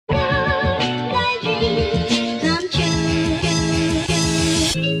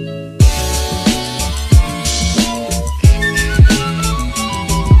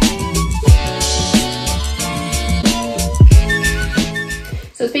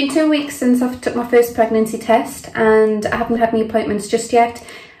been 2 weeks since I've took my first pregnancy test and I haven't had any appointments just yet.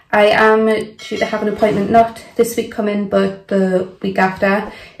 I am due to have an appointment not this week coming but the week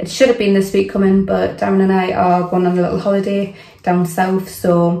after. It should have been this week coming, but Darren and I are going on a little holiday down south,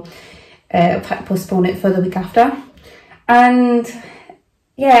 so I've had to postpone it for the week after. And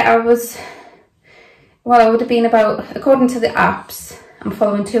yeah, it would have been about, according to the apps, I'm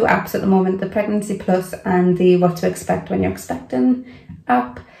following 2 apps at the moment, the Pregnancy Plus and the What to Expect When You're Expecting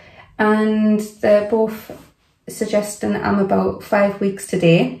app, and they're both suggesting I'm about 5 weeks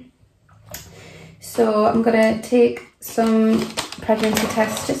today. So I'm going to take some pregnancy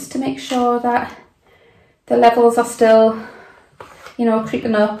tests just to make sure that the levels are still, you know,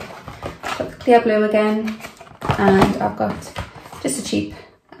 creeping up. Got the clear blue again, and I've got just a cheap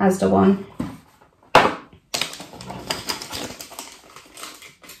Asda one.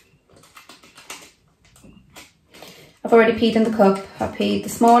 I've already peed in the cup. I peed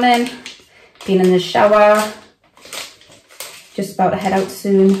this morning, been in the shower, just about to head out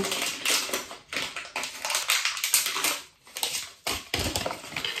soon.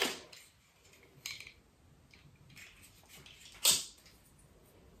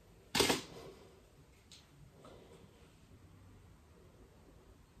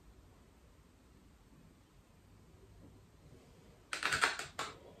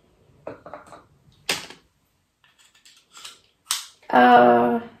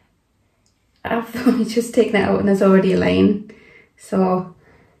 I've only just taken it out and there's already a line, so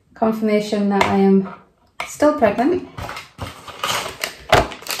confirmation that I am still pregnant.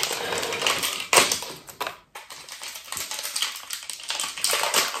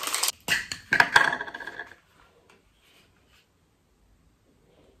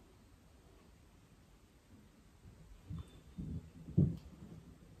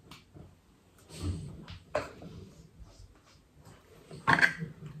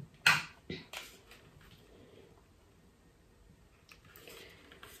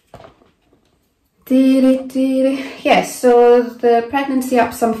 Yes, so the pregnancy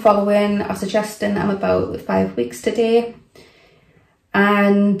apps I'm following are suggesting I'm about 5 weeks today,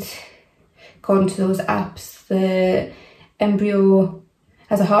 and according to those apps the embryo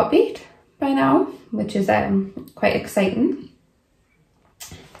has a heartbeat by now, which is quite exciting.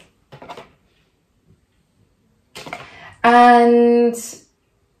 And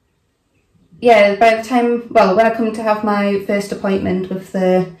yeah, by the time, well, when I come to have my first appointment with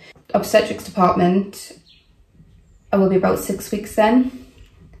the obstetrics department, I will be about 6 weeks then.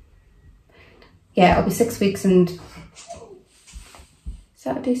 Yeah, I'll be 6 weeks and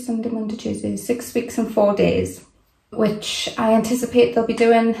Saturday, Sunday, Monday, Tuesday, 6 weeks and 4 days, which I anticipate they'll be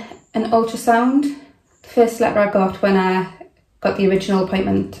doing an ultrasound. The first letter I got when I got the original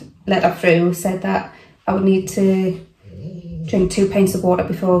appointment letter through said that I would need to drink 2 pints of water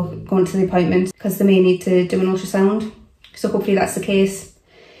before going to the appointment because they may need to do an ultrasound. So hopefully that's the case.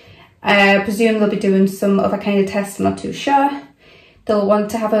 I presume they'll be doing some other kind of test, I'm not too sure. They'll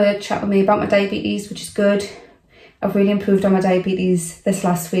want to have a chat with me about my diabetes, which is good. I've really improved on my diabetes this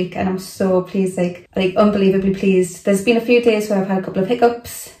last week and I'm so pleased, like unbelievably pleased. There's been a few days where I've had a couple of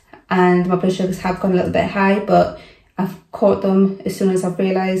hiccups and my blood sugars have gone a little bit high, but I've caught them as soon as I've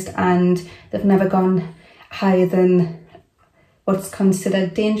realised, and they've never gone higher than what's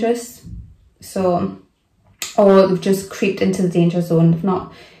considered dangerous. So, or they've just creeped into the danger zone. They've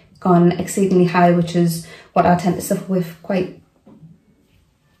not gone exceedingly high, which is what I tend to suffer with quite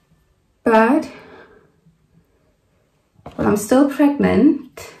bad. But I'm still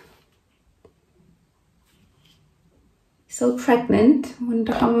pregnant. Still pregnant. I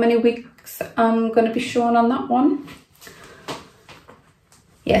wonder how many weeks I'm going to be showing on that one.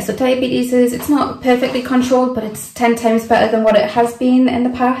 Yeah, so diabetes it's not perfectly controlled, but it's 10 times better than what it has been in the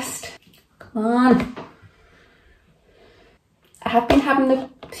past. Come on. I have been having a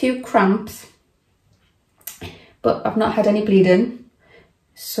few cramps, but I've not had any bleeding,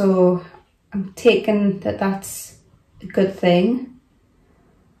 so I'm taking that that's a good thing.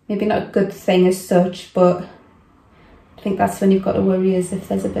 Maybe not a good thing as such, but I think that's when you've got to worry, is if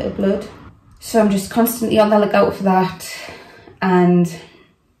there's a bit of blood. So I'm just constantly on the lookout for that, and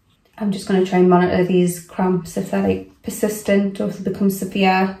I'm just going to try and monitor these cramps. If they're like persistent or if they become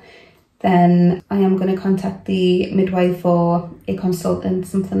severe, then I am going to contact the midwife or a consultant,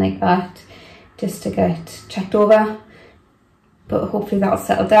 something like that, just to get checked over. But hopefully that'll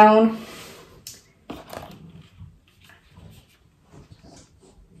settle down.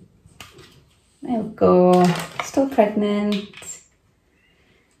 There we go. Still pregnant.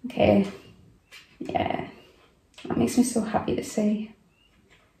 Okay. Yeah. That makes me so happy to see.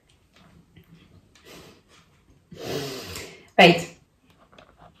 Right.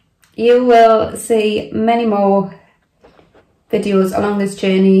 you will see many more videos along this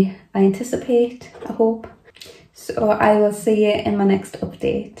journey, I anticipate, I hope. So I will see you in my next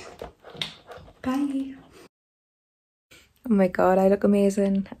update. Bye. Oh my god, I look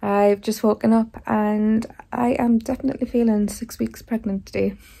amazing. I've just woken up and I am definitely feeling 6 weeks pregnant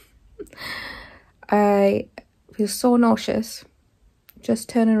today. I feel so nauseous. Just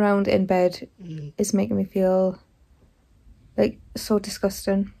turning around in bed is making me feel like so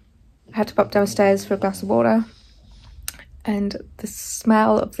disgusting. I had to pop downstairs for a glass of water and the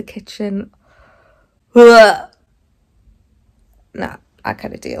smell of the kitchen, nah, I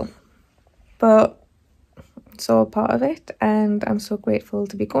can't deal. But it's all part of it and I'm so grateful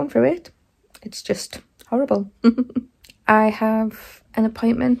to be going through it. It's just horrible. I have an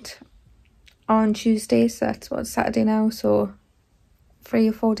appointment on Tuesday, so that's what, Saturday now, so 3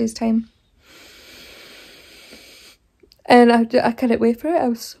 or 4 days time. And I can't wait for it.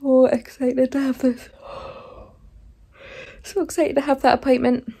 I'm so excited to have this. So excited to have that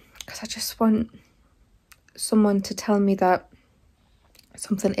appointment because I just want someone to tell me that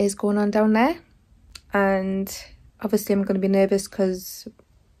something is going on down there. And obviously I'm going to be nervous because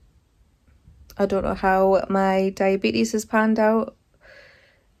I don't know how my diabetes has panned out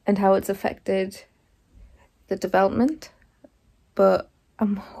and how it's affected the development, but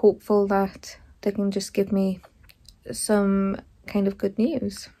I'm hopeful that they can just give me some kind of good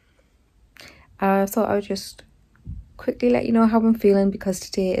news. I thought I would just quickly let you know how I'm feeling because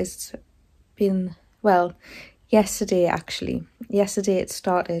today has been, well, yesterday actually. Yesterday it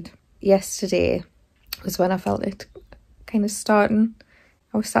started. Yesterday was when I felt it kind of starting.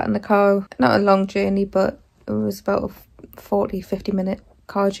 I was sat in the car, not a long journey, but it was about a 40-50 minute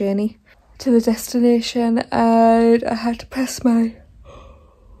car journey to the destination, and I had to press,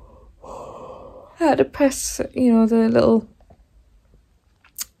 you know,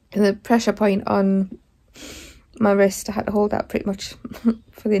 the pressure point on my wrist. I had to hold that pretty much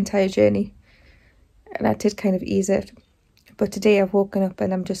for the entire journey, and I did kind of ease it. But today I've woken up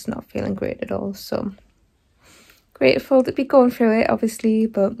and I'm just not feeling great at all, so grateful to be going through it, obviously,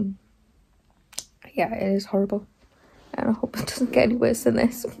 but yeah, it is horrible and I hope it doesn't get any worse than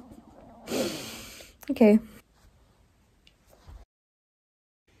this. Okay.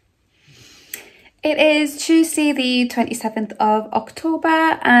 It is Tuesday the 27th of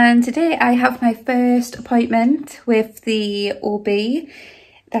October and today I have my first appointment with the OB.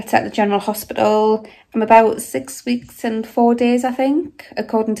 That's at the General Hospital. I'm about 6 weeks and 4 days, I think,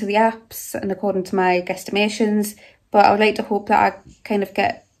 according to the apps and according to my guesstimations. But I would like to hope that I kind of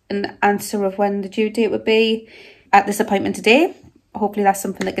get an answer of when the due date would be at this appointment today. Hopefully that's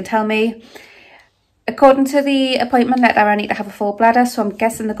something that can tell me. According to the appointment letter, I need to have a full bladder, so I'm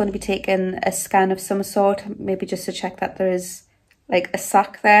guessing they're going to be taking a scan of some sort, maybe just to check that there is like a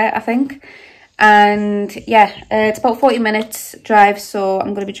sac there, I think. And yeah, it's about 40 minutes drive, so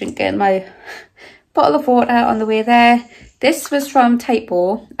I'm going to be drinking my bottle of water on the way there. This was from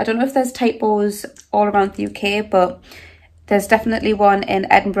Typo. I don't know if there's Typos all around the UK, but there's definitely one in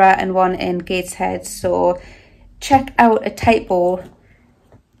Edinburgh and one in Gateshead, so check out a Typo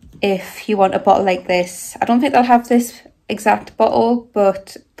if you want a bottle like this. I don't think they'll have this exact bottle,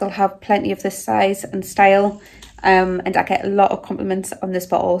 but they'll have plenty of this size and style, and I get a lot of compliments on this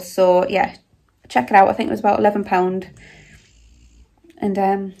bottle, so yeah, check it out. I think it was about £11,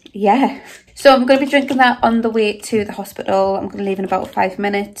 and yeah, so I'm going to be drinking that on the way to the hospital. I'm going to leave in about 5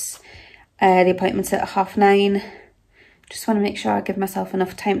 minutes. The appointment's at 9:30. Just want to make sure I give myself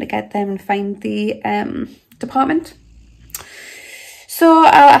enough time to get there and find the department. So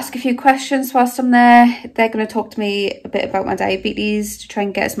I'll ask a few questions whilst I'm there. They're going to talk to me a bit about my diabetes to try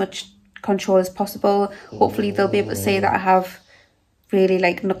and get as much control as possible. Hopefully they'll be able to say that I have really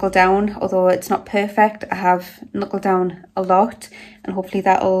like knuckled down, although it's not perfect. I have knuckled down a lot, and hopefully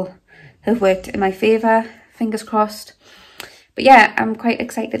that'll have worked in my favour, fingers crossed. But yeah, I'm quite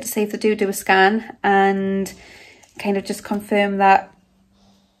excited to see if they do a scan and kind of just confirm that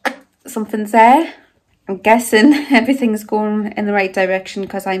something's there. I'm guessing everything's going in the right direction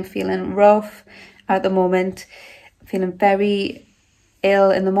because I'm feeling rough at the moment. I'm feeling very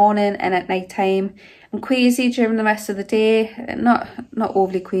ill in the morning and at night time. I'm queasy during the rest of the day. Not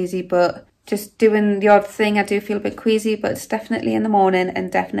overly queasy, but just doing the odd thing. I do feel a bit queasy, but it's definitely in the morning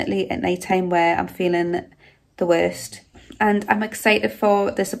and definitely at night time where I'm feeling the worst. And I'm excited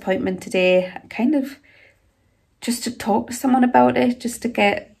for this appointment today, kind of just to talk to someone about it, just to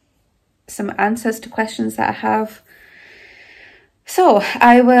get some answers to questions that I have. So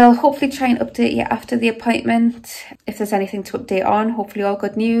I will hopefully try and update you after the appointment if there's anything to update on. Hopefully all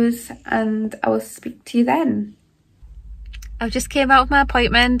good news, and I will speak to you then. I've just came out of my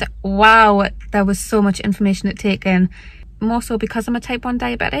appointment. Wow, there was so much information to take in. More so because I'm a type 1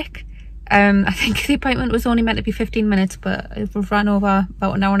 diabetic. I think the appointment was only meant to be 15 minutes, but we've run over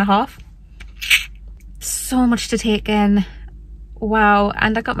about an hour and a half. So much to take in. Wow,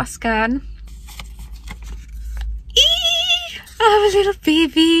 and I got my scan. Eee! I have a little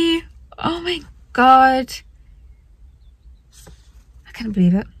baby. Oh my god. I can't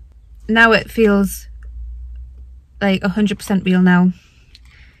believe it. Now it feels like 100% real now.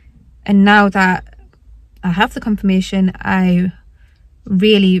 And now that I have the confirmation, I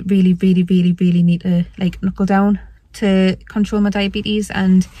really need to like knuckle down to control my diabetes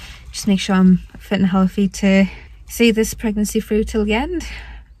and just make sure I'm fit and healthy to see this pregnancy through till the end.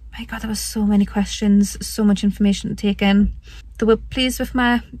 My god, there was so many questions, so much information to take in. They were pleased with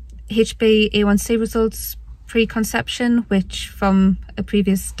my HbA1c results pre-conception, which from a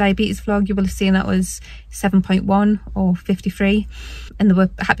previous diabetes vlog you will have seen that was 7.1 or 53, and they were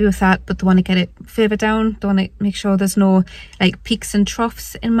happy with that, but they want to get it further down. They want to make sure there's no like peaks and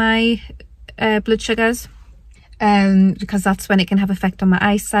troughs in my blood sugars, because that's when it can have effect on my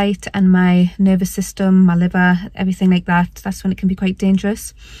eyesight and my nervous system, my liver, everything like that. That's when it can be quite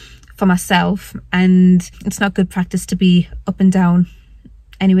dangerous for myself, and it's not good practice to be up and down.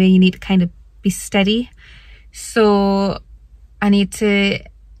 Anyway, you need to kind of be steady. So I need to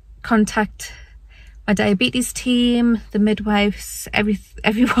contact my diabetes team, the midwives,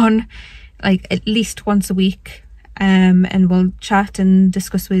 everyone, like at least once a week, and we'll chat and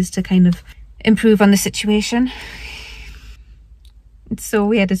discuss ways to kind of improve on the situation. It's so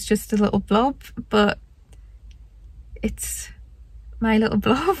weird, it's just a little blob, but it's my little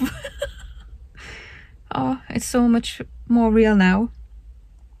blob. Oh, it's so much more real now.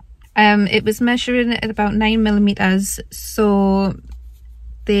 It was measuring at about 9mm, so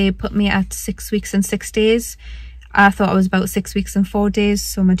they put me at 6 weeks and 6 days. I thought I was about 6 weeks and 4 days,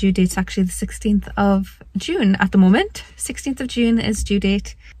 so my due date's actually the 16th of June at the moment. 16th of June is due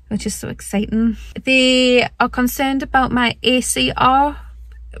date, which is so exciting. They are concerned about my ACR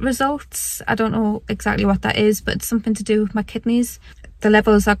results. I don't know exactly what that is, but it's something to do with my kidneys. The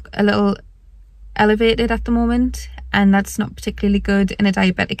levels are a little elevated at the moment, and that's not particularly good in a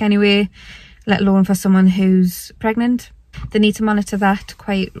diabetic anyway, let alone for someone who's pregnant. They need to monitor that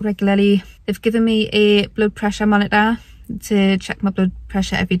quite regularly. They've given me a blood pressure monitor to check my blood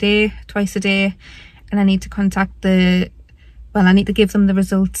pressure every day, twice a day, and I need to contact I need to give them the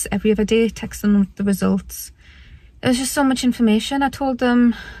results every other day, text them the results. There's just so much information. I told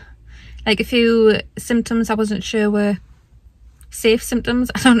them like a few symptoms I wasn't sure were safe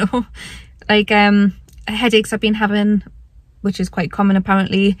symptoms. I don't know, like headaches I've been having, which is quite common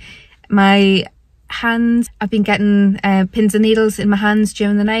apparently. My hands, I've been getting pins and needles in my hands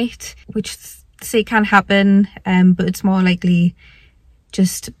during the night, which say can happen, but it's more likely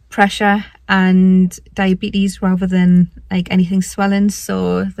just pressure and diabetes rather than like anything swelling,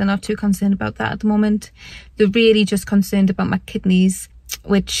 so they're not too concerned about that at the moment. They're really just concerned about my kidneys,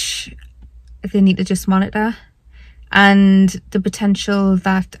 which they need to just monitor, and the potential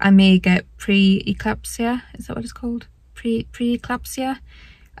that I may get pre-eclampsia, is that what it's called? Pre-eclampsia,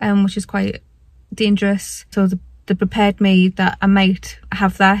 which is quite dangerous. So they prepared me that I might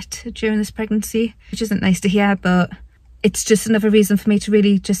have that during this pregnancy, which isn't nice to hear, but it's just another reason for me to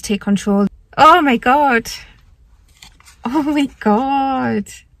really just take control. Oh my god. Oh my god.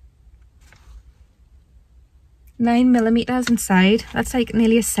 9mm inside. That's like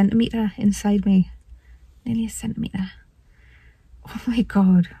nearly a centimetre inside me. Nearly a centimetre. Oh my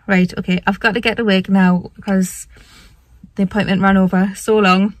god. Right, okay, I've got to get to work now because the appointment ran over so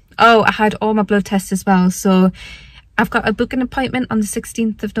long. Oh, I had all my blood tests as well, so I've got a booking appointment on the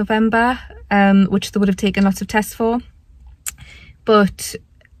 16th of November, which they would have taken lots of tests for, but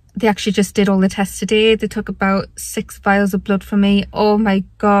they actually just did all the tests today. They took about 6 vials of blood from me. Oh my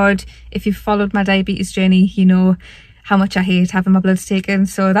god, if you've followed my diabetes journey, you know how much I hate having my blood taken,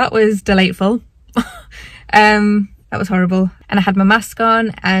 so that was delightful. That was horrible. And I had my mask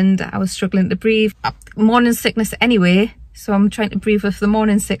on and I was struggling to breathe. Morning sickness anyway, so I'm trying to breathe with the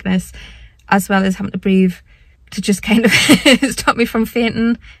morning sickness as well as having to breathe to just kind of stop me from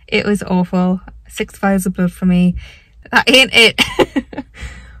fainting. It was awful. 6 vials of blood for me. That ain't it.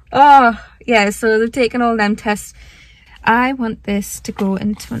 Oh yeah, so they've taken all them tests. I want this to go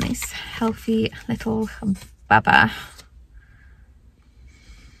into a nice healthy little baba.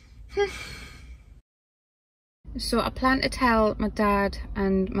 So I plan to tell my dad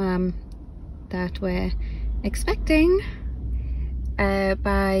and mum that we're expecting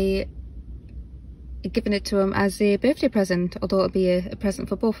by giving it to them as a birthday present, although it'll be a present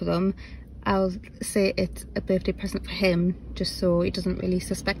for both of them. I'll say it's a birthday present for him, just so he doesn't really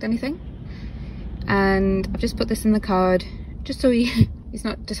suspect anything. And I've just put this in the card just so he's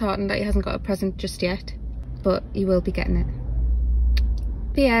not disheartened that he hasn't got a present just yet, but he will be getting it.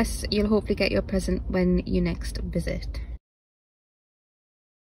 P.S. You'll hopefully get your present when you next visit.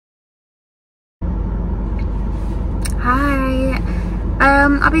 Hi,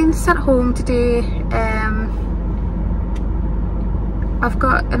 I've been sent home today. I've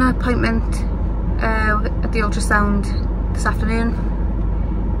got an appointment at the ultrasound this afternoon.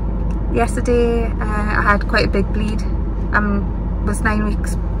 Yesterday I had quite a big bleed. I'm 9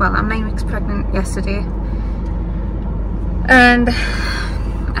 weeks pregnant yesterday, and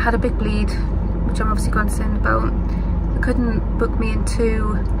I had a big bleed, which I'm obviously concerned about. They couldn't book me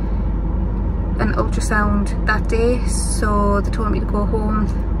into an ultrasound that day, so they told me to go home.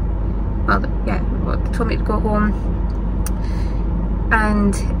 They told me to go home,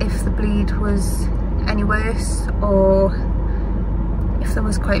 and if the bleed was any worse, or if there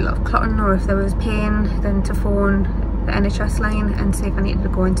was quite a lot of clotting, or if there was pain, then to phone the NHS line and see if I needed to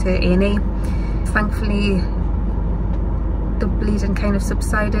go into A&E. Thankfully the bleeding kind of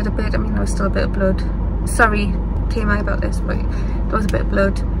subsided a bit. I mean, there was still a bit of blood. Sorry TMI about this, but there was a bit of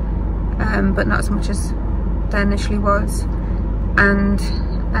blood, but not as much as there initially was. And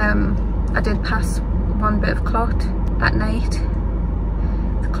I did pass one bit of clot at night.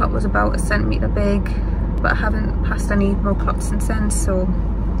 The clot was about 1 centimetre big, but I haven't passed any more clots since then, so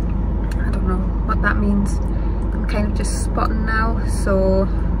I don't know what that means. I'm kind of just spotting now, so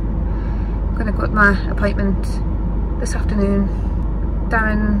I'm gonna go to my appointment this afternoon.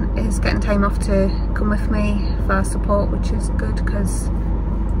 Darren is getting time off to come with me for support, which is good, because,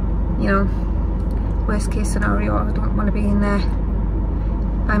 you know, worst case scenario, I don't want to be in there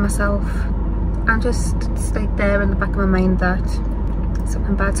by myself. I'm just like there in the back of my mind that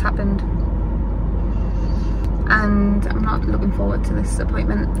something bad's happened, and I'm not looking forward to this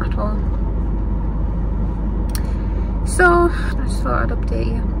appointment at all. So I just thought I'd update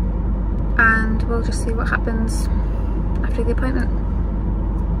you, and we'll just see what happens after the appointment.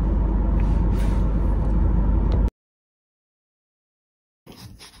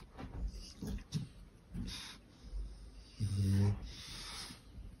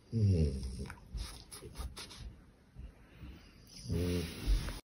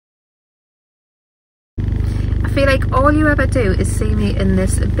 I feel like all you ever do is see me in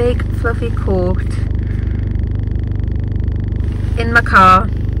this big fluffy coat in my car.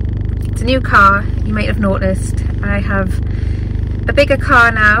 It's a new car, you might have noticed. I have a bigger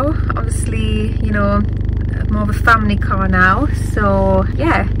car now, obviously, you know, more of a family car now, so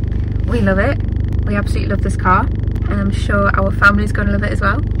yeah, we love it. We absolutely love this car, and I'm sure our family's gonna love it as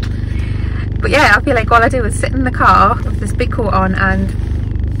well. But yeah, I feel like all I do is sit in the car with this big coat on and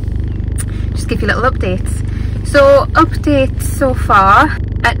just give you little updates. So updates so far: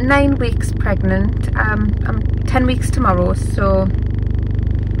 at 9 weeks pregnant, I'm 10 weeks tomorrow, so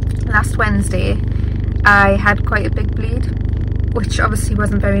last Wednesday I had quite a big bleed, which obviously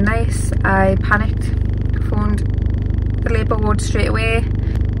wasn't very nice. I panicked, phoned the labour ward straight away.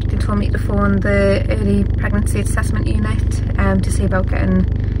 They told me to phone the early pregnancy assessment unit to see about getting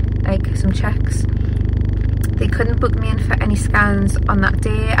like some checks. They couldn't book me in for any scans on that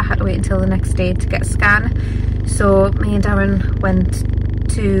day. I had to wait until the next day to get a scan. So me and Darren went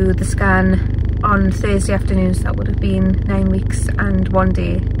to the scan on Thursday afternoon, so that would have been 9 weeks and 1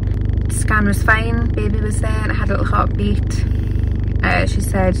 day. The scan was fine, baby was there, and I had a little heartbeat. She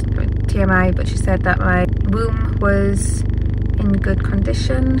said, TMI, but she said that my womb was in good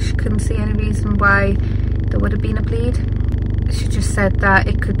condition. She couldn't see any reason why there would have been a bleed. She just said that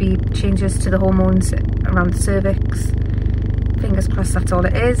it could be changes to the hormones around the cervix. Fingers crossed that's all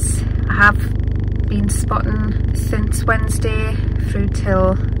it is. I have been spotting since Wednesday through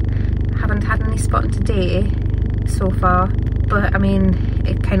till, I haven't had any spotting today so far, but I mean,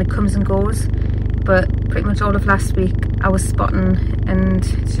 it kind of comes and goes. But pretty much all of last week I was spotting, and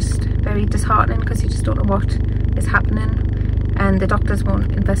it's just very disheartening because you just don't know what is happening, and the doctors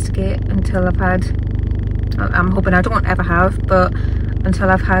won't investigate until I've had, I'm hoping I don't ever have, but until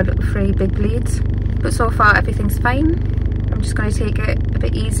I've had 3 big bleeds. But so far everything's fine. I'm just going to take it a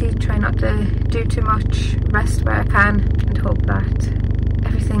bit easy, try not to do too much, rest where I can, and hope that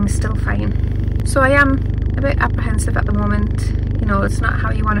everything's still fine. So I am a bit apprehensive at the moment. You know, it's not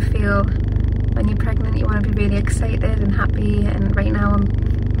how you want to feel when you're pregnant. You want to be really excited and happy, and right now I'm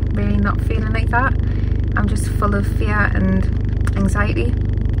really not feeling like that. I'm just full of fear and anxiety.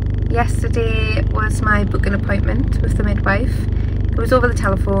 Yesterday was my booking appointment with the midwife. It was over the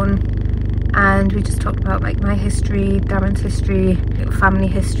telephone. and we just talked about like my history, Darren's history, family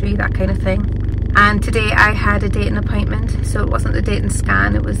history, that kind of thing. And today I had a date and appointment, so it wasn't the date and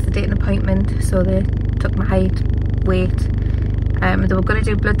scan, it was the date and appointment. So they took my height, weight, they were going to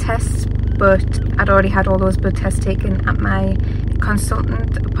do blood tests, but I'd already had all those blood tests taken at my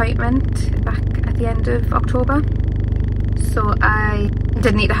consultant appointment back at the end of October. So I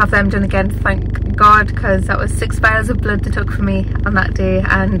didn't need to have them done again, thank God, because that was 6 vials of blood they took from me on that day,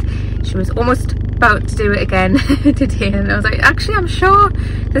 and she was almost about to do it again today, and I was like, actually I'm sure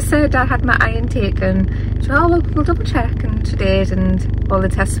they said I had my iron taken. She said, oh we'll double check, and she did, and all the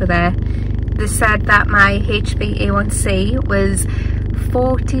tests were there. They said that my HbA1c was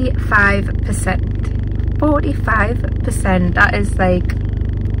 45%. 45%, that is like,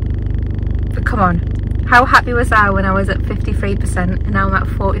 come on. How happy was I when I was at 53% and now I'm at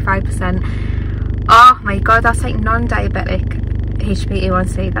 45%? Oh my God, that's like non-diabetic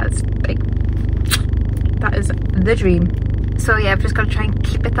HbA1c. That's like, that is the dream. So yeah, I've just got to try and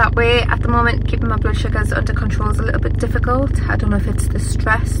keep it that way. At the moment, keeping my blood sugars under control is a little bit difficult. I don't know if it's the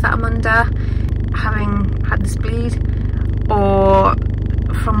stress that I'm under, having had this bleed, or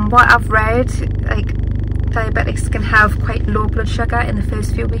from what I've read, like diabetics can have quite low blood sugar in the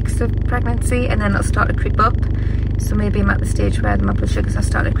first few weeks of pregnancy, and then it'll start to creep up. So maybe I'm at the stage where my blood sugars are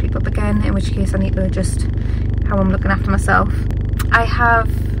starting to creep up again, in which case I need to adjust how I'm looking after myself. I have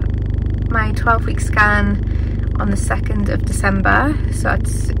my 12-week scan on the 2nd of December, so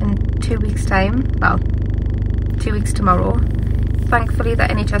that's in 2 weeks time, well 2 weeks tomorrow. Thankfully the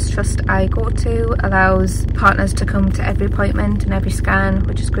NHS trust I go to allows partners to come to every appointment and every scan,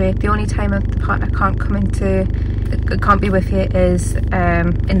 which is great. The only time the partner can't be with you is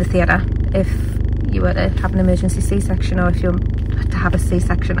in the theatre, if you were to have an emergency C-section, or if you're to have a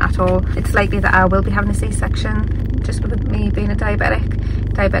C-section at all. It's likely that I will be having a C-section, just with me being a diabetic.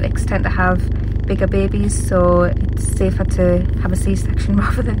 Diabetics tend to have bigger babies, so it's safer to have a C-section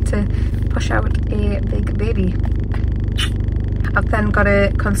rather than to push out a big baby. I've then got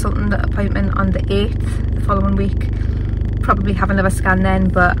a consultant appointment on the 8th, the following week. Probably have another scan then,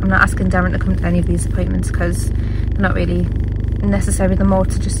 but I'm not asking Darren to come to any of these appointments because they're not really necessary. The more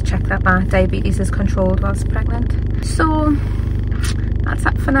to just check that my diabetes is controlled whilst pregnant. So that's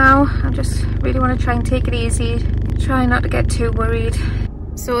that for now. I just really want to try and take it easy, try not to get too worried.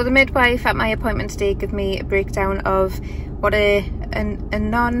 So the midwife at my appointment today gave me a breakdown of what a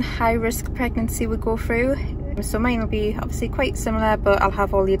non-high risk pregnancy would go through. So mine will be obviously quite similar, but I'll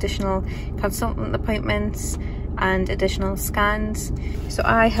have all the additional consultant appointments and additional scans. So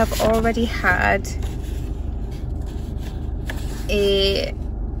I have already had a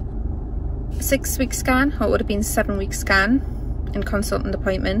 6-week scan, or it would have been 7-week scan and consultant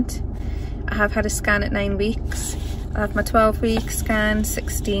appointment. I have had a scan at 9 weeks. I have my 12-week scan,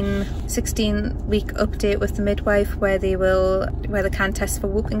 16-week update with the midwife where they can test for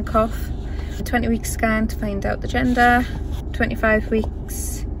whooping cough. 20-week scan to find out the gender. 25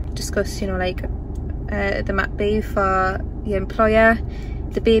 weeks, discuss, you know, like the MAP-B for the employer.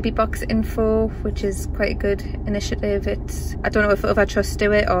 The baby box info, which is quite a good initiative. I don't know if other trusts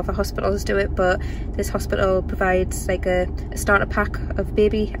do it or if hospitals do it, but this hospital provides like a starter pack of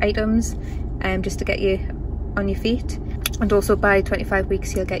baby items just to get you on your feet. And also by 25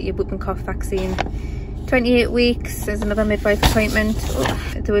 weeks you'll get your whooping cough vaccine. 28 weeks there's another midwife appointment.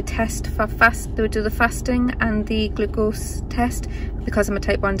 They would test for they would do the fasting and the glucose test. Because I'm a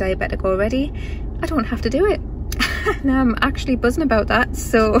type 1 diabetic already, I don't have to do it. And I'm actually buzzing about that,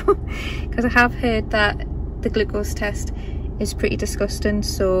 so because I have heard that the glucose test is pretty disgusting.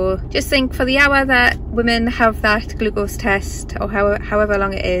 So just think, for the hour that women have that glucose test, or however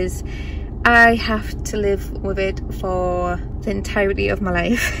long it is, I have to live with it for the entirety of my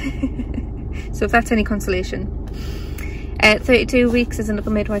life. So if that's any consolation. 32 weeks is another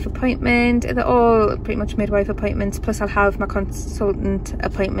midwife appointment. They're all pretty much midwife appointments, plus I'll have my consultant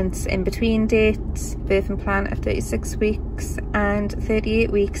appointments in between dates. Birthing plan at 36 weeks, and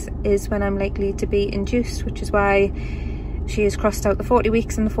 38 weeks is when I'm likely to be induced, which is why she has crossed out the 40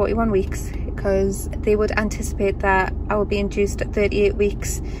 weeks and the 41 weeks, because they would anticipate that I will be induced at 38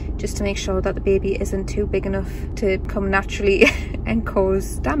 weeks just to make sure that the baby isn't too big enough to come naturally and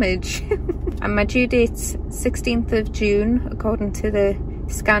cause damage. And my due date's 16th of June according to the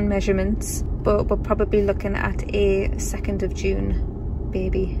scan measurements, but we're probably looking at a 2nd of June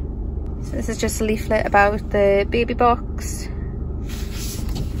baby. So this is just a leaflet about the baby box.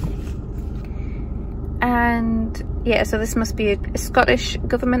 And yeah, so this must be a Scottish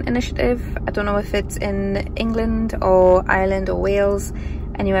government initiative. I don't know if it's in England or Ireland or Wales,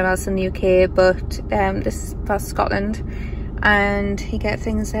 anywhere else in the UK, but this is for Scotland. and you get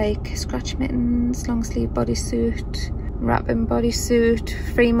things like scratch mittens, long sleeve bodysuit, wrapping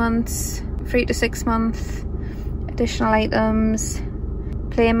bodysuit, 3 months, 3 to 6 months, additional items,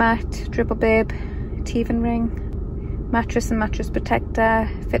 play mat, dribble bib, teething ring, mattress and mattress protector,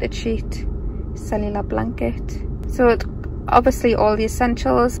 fitted sheet, cellular blanket. So it's obviously all the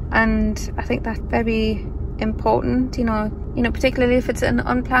essentials, and I think that's very important, you know, particularly if it's an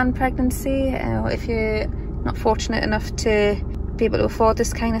unplanned pregnancy, or if you're not fortunate enough to be able to afford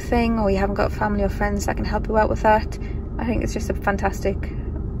this kind of thing, or you haven't got family or friends that can help you out with that. I think it's just a fantastic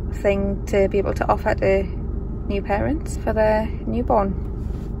thing to be able to offer to new parents for their newborn.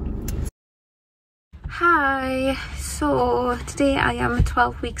 Hi, so today I am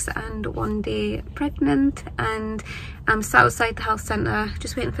 12 weeks and 1 day pregnant, and I'm sat outside the health centre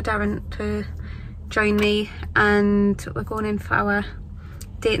just waiting for Darren to join me, and we're going in for our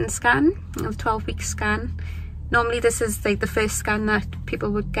dating scan, a 12-week scan. Normally this is like the first scan that people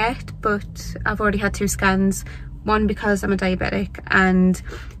would get, but I've already had 2 scans, one because I'm a diabetic and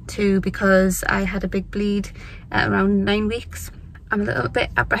 2 because I had a big bleed at around 9 weeks. I'm a little bit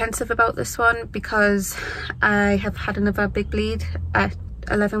apprehensive about this one because I have had another big bleed at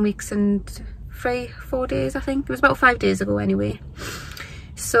 11 weeks and 4 days, I think. It was about 5 days ago anyway.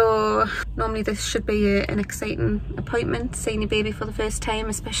 So normally this should be an exciting appointment, seeing your baby for the first time,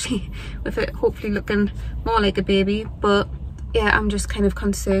 especially with it hopefully looking more like a baby. But yeah, I'm just kind of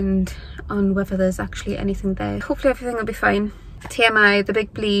concerned on whether there's actually anything there. Hopefully everything will be fine. TMI, the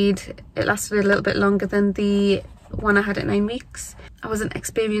big bleed, it lasted a little bit longer than the one I had at 9 weeks. I wasn't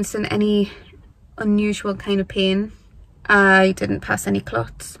experiencing any unusual kind of pain. I didn't pass any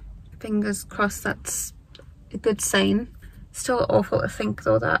clots. Fingers crossed, that's a good sign. Still awful to think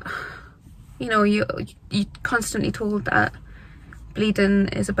though that, you know, you're constantly told that bleeding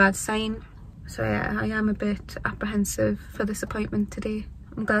is a bad sign. So yeah, I am a bit apprehensive for this appointment today.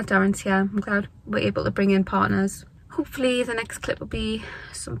 I'm glad Darren's here. I'm glad we're able to bring in partners. Hopefully the next clip will be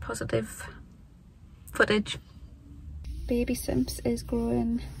some positive footage. Baby Simps is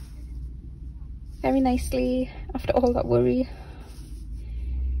growing very nicely after all that worry.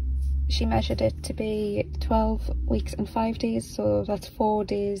 She measured it to be 12 weeks and 5 days, so that's 4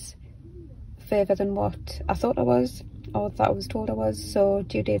 days further than what I thought I was, or that I was told I was. So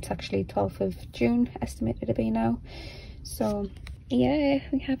due date's actually 12th of June, estimated to be now. So yeah,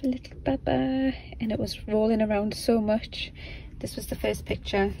 we have a little baba, and it was rolling around so much. This was the first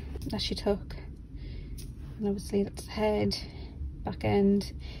picture that she took, and obviously that's the head, back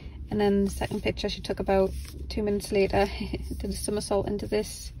end, and then the second picture she took about 2 minutes later. Did a somersault into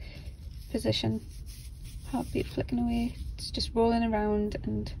this position, heartbeat flicking away. It's just rolling around,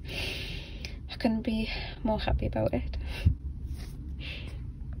 and I couldn't be more happy about it.